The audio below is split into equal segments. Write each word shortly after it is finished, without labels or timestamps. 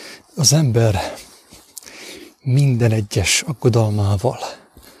Az ember minden egyes aggodalmával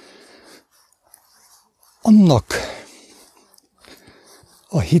annak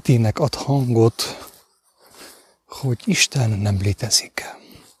a hitének ad hangot, hogy Isten nem létezik.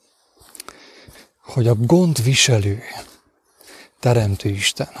 Hogy a gondviselő, teremtő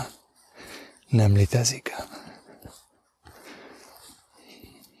Isten nem létezik.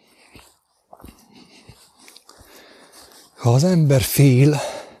 Ha az ember fél,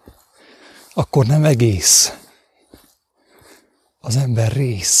 akkor nem egész. Az ember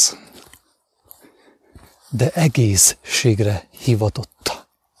rész, de egészségre hivatott.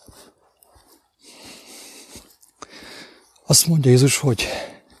 Azt mondja Jézus, hogy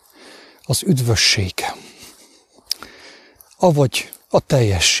az üdvösség, avagy a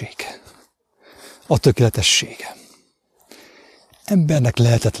teljesség, a tökéletesség. Embernek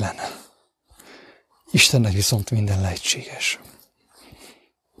lehetetlen, Istennek viszont minden lehetséges.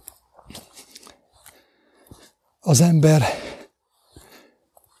 Az ember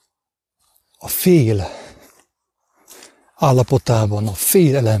a fél állapotában, a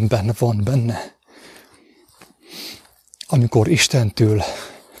félelemben van benne, amikor Istentől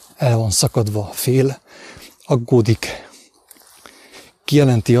el van szakadva fél, aggódik,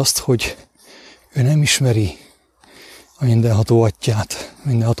 kijelenti azt, hogy ő nem ismeri a mindenható atyát,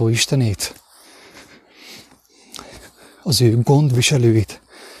 mindenható Istenét, az ő gondviselőit,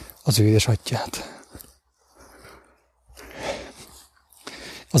 az ő édesatyját.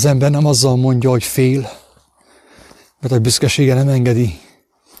 Az ember nem azzal mondja, hogy fél, mert a büszkesége nem engedi,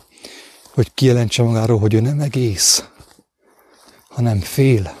 hogy kijelentse magáról, hogy ő nem egész, hanem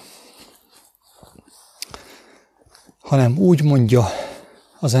fél. Hanem úgy mondja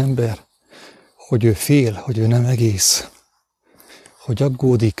az ember, hogy ő fél, hogy ő nem egész, hogy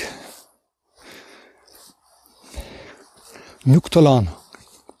aggódik, nyugtalan.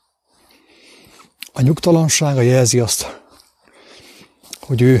 A nyugtalansága jelzi azt,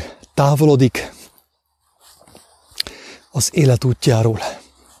 hogy ő távolodik az élet útjáról,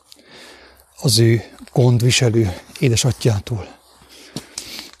 az ő gondviselő édesatyjától,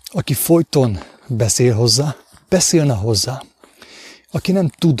 aki folyton beszélne hozzá, aki nem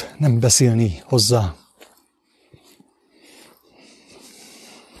tud nem beszélni hozzá.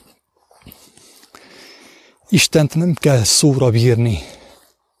 Istent nem kell szóra bírni.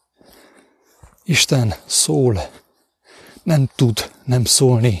 Isten szól, nem tud nem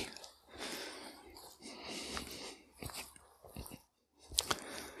szólni.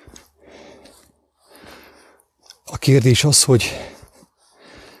 A kérdés az, hogy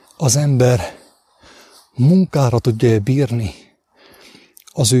az ember munkára tudja bírni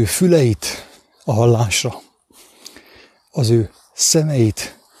az ő füleit a hallásra, az ő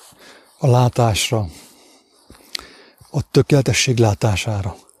szemeit a látásra, a tökéletesség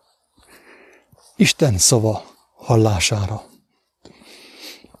látására, Isten szava hallására.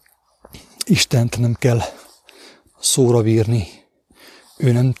 Istent nem kell szóra bírni,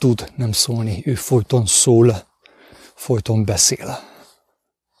 ő nem tud nem szólni, ő folyton szól, folyton beszél.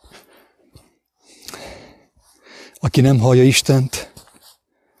 Aki nem hallja Istent,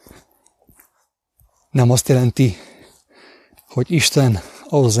 nem azt jelenti, hogy Isten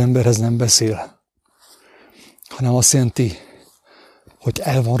az emberhez nem beszél, hanem azt jelenti, hogy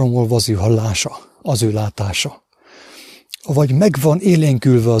el van romolva az ő hallása, az ő látása. Vagy meg van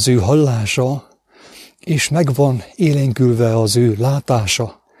élénkülve az ő hallása, és meg van élénkülve az ő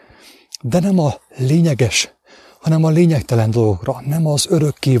látása, de nem a lényeges, hanem a lényegtelen dolgokra, nem az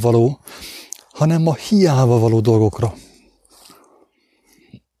örökkévaló, hanem a hiába való dolgokra.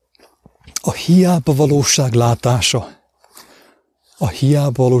 A hiába valóság látása, a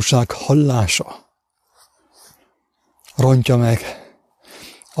hiába valóság hallása rontja meg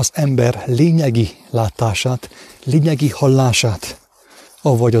az ember lényegi látását, lényegi hallását,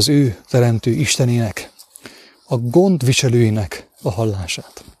 avagy az ő teremtő Istenének, a gondviselőinek a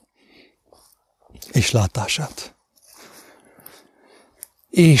hallását és látását.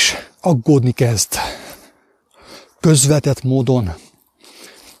 És aggódni kezd közvetett módon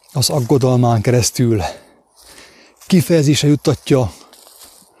az aggodalmán keresztül, kifejezése juttatja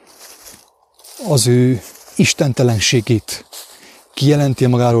az ő istentelenségét, kijelenti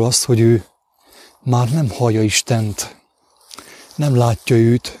magáról azt, hogy ő már nem hallja Istent, nem látja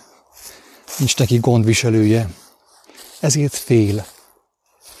őt, nincs neki gondviselője, ezért fél,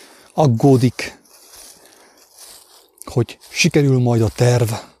 aggódik, hogy sikerül majd a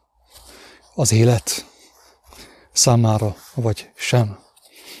terv, az élet számára, vagy sem.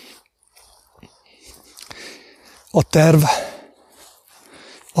 A terv,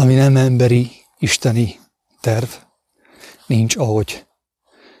 ami nem emberi, isteni terv, nincs ahogy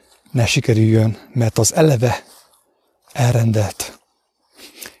ne sikerüljön, mert az eleve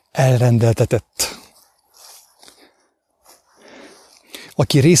elrendeltetett.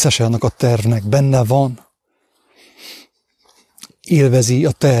 Aki részese annak a tervnek, benne van, élvezi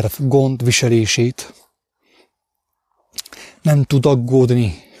a terv gondviselését, nem tud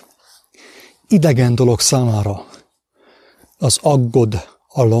aggódni. Idegen dolog számára az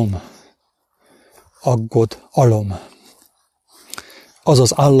aggodalom. Aggodalom. Az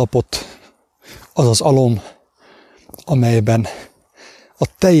az állapot, az az alom, amelyben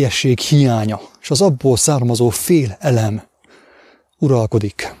a teljesség hiánya és az abból származó félelem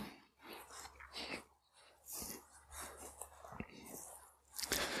uralkodik.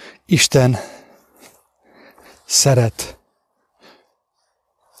 Isten szeret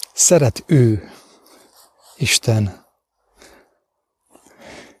ő, Isten.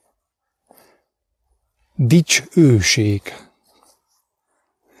 Dicsőség.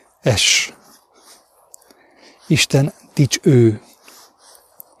 Isten dicső.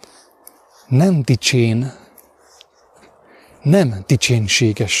 Nem dicsén, nem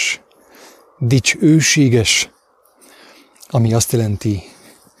dicsénséges, dicsőséges, ami azt jelenti,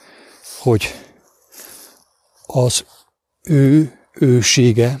 hogy az ő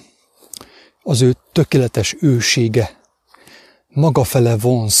ősége, az ő tökéletes ősége maga fele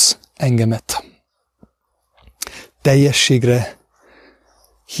vonz engemet. Teljességre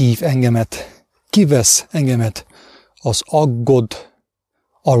hív engemet, kivesz engemet az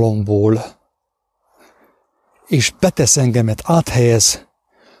aggodalomból, és betesz engemet, áthelyez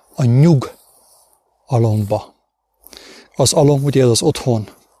a nyugalomba. Az alom, ugye ez az otthon,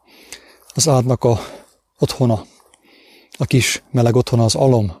 az áldnak a otthona, a kis meleg otthona az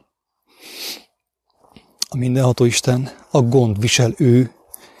alom. A mindenható Isten, a gond visel ő,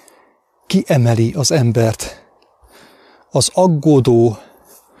 kiemeli az embert az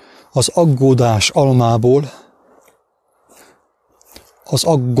aggódás almából, az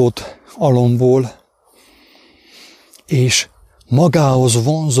aggodalomból, és magához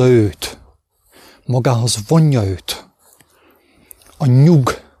vonza őt, magához vonja őt a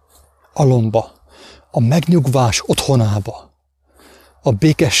nyugalomba, a megnyugvás otthonába, a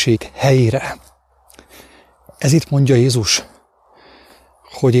békesség helyére. Ez itt mondja Jézus,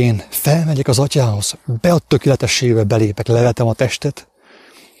 hogy én felmegyek az Atyához, be a tökéletességbe belépek, levetem a testet,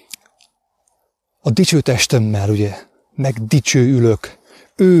 a dicső testemmel, ugye, megdicsőülök,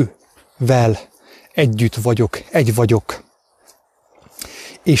 ővel együtt vagyok, egy vagyok,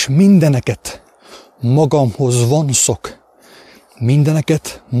 és mindeneket magamhoz vonzok,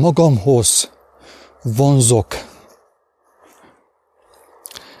 mindeneket magamhoz vonzok.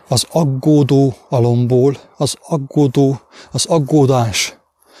 Az aggódó alomból, az aggódás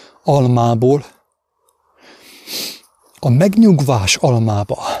almából, a megnyugvás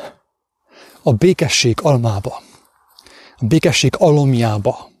almába, a békesség almába, a békesség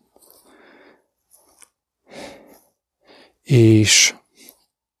alomjába. És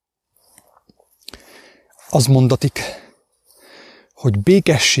az mondatik, hogy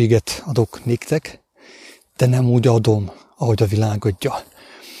békességet adok néktek, de nem úgy adom, ahogy a világ adja.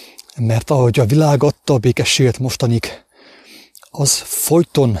 Mert ahogy a világ adta a békességet mostanig, az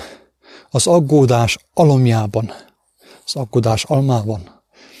folyton az aggódás alomjában, az aggódás almában,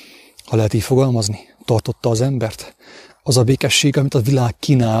 ha lehet így fogalmazni, tartotta az embert. Az a békesség, amit a világ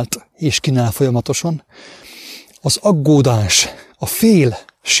kínált, és kínál folyamatosan, az aggódás, a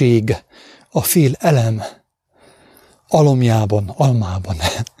félség, a félelem alomjában, almában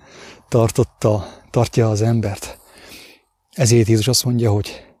tartja az embert. Ezért Jézus azt mondja,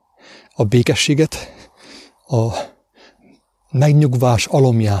 hogy a békességet, a megnyugvás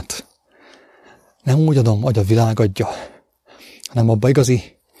alomját nem úgy adom, hogy a világ adja, hanem abban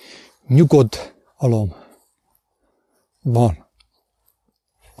igazi nyugodalom van.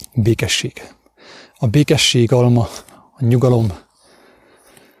 Békesség. A békesség alma, a nyugalom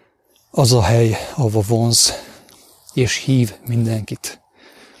az a hely, ahova vonz és hív mindenkit,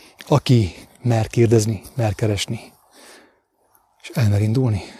 aki mer kérdezni, mer keresni, és el mer indulni.